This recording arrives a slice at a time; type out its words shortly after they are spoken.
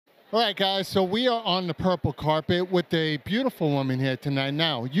All right, guys, so we are on the purple carpet with a beautiful woman here tonight.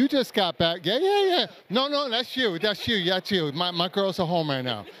 Now, you just got back. Yeah, yeah, yeah. No, no, that's you. That's you. That's you. My girls are home right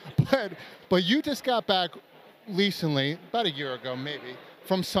now. But you just got back recently, about a year ago maybe,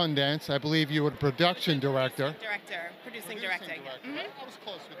 from Sundance. I believe you were the production director. Producing director. Right? I was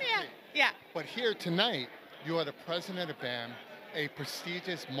close with Yeah, the T. yeah. But here tonight, you are the president of BAM, a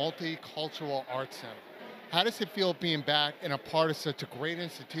prestigious multicultural arts center. How does it feel being back and a part of such a great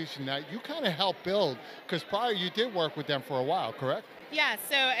institution that you kind of helped build? Because prior you did work with them for a while, correct? Yeah,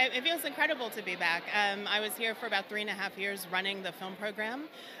 so it feels incredible to be back. I was here for about 3.5 years running the film program,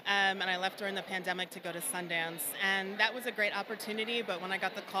 and I left during the pandemic to go to Sundance. And that was a great opportunity, but when I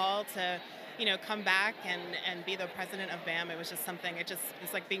got the call to come back and be the president of BAM, it was just something, it's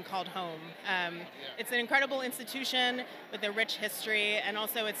like being called home. It's an incredible institution with a rich history, and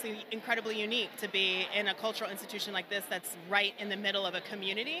also it's incredibly unique to be in a cultural institution like this that's right in the middle of a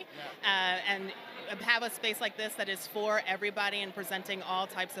community, and have a space like this that is for everybody and presenting all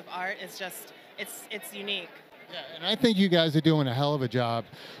types of art is just, it's unique. Yeah, and I think you guys are doing a hell of a job.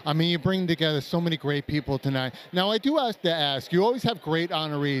 I mean, you bring together so many great people tonight. Now, I do have to ask, you always have great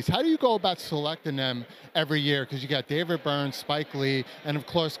honorees. How do you go about selecting them every year? Because you got David Byrne, Spike Lee, and of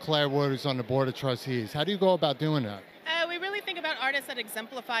course, Claire Wood, who's on the board of trustees. How do you go about doing that? We really think about artists that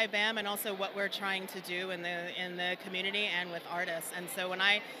exemplify BAM and also what we're trying to do in the community and with artists. And so when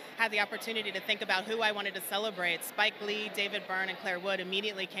I had the opportunity to think about who I wanted to celebrate, Spike Lee, David Byrne, and Claire Wood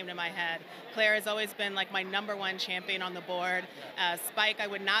immediately came to my head. Claire has always been like my #1 champion on the board. Spike, I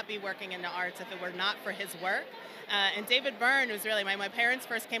would not be working in the arts if it were not for his work. And David Byrne was really, my parents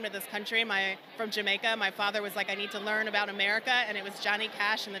first came to this country from Jamaica. My father was like, I need to learn about America, and it was Johnny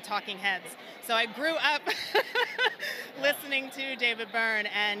Cash and the Talking Heads. So I grew up listening to David Byrne,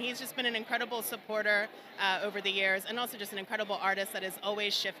 and he's just been an incredible supporter over the years, and also just an incredible artist that is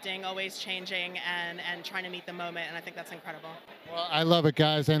always shifting, always changing, and trying to meet the moment, and I think that's incredible. Well, I love it,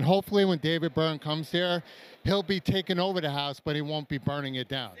 guys, and hopefully when David Byrne comes here, he'll be taking over the house, but he won't be burning it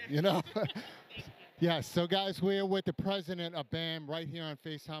down, you know? Yes, so guys, we're with the president of BAM right here on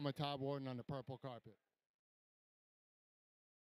FaceTime with Todd Warden on the purple carpet.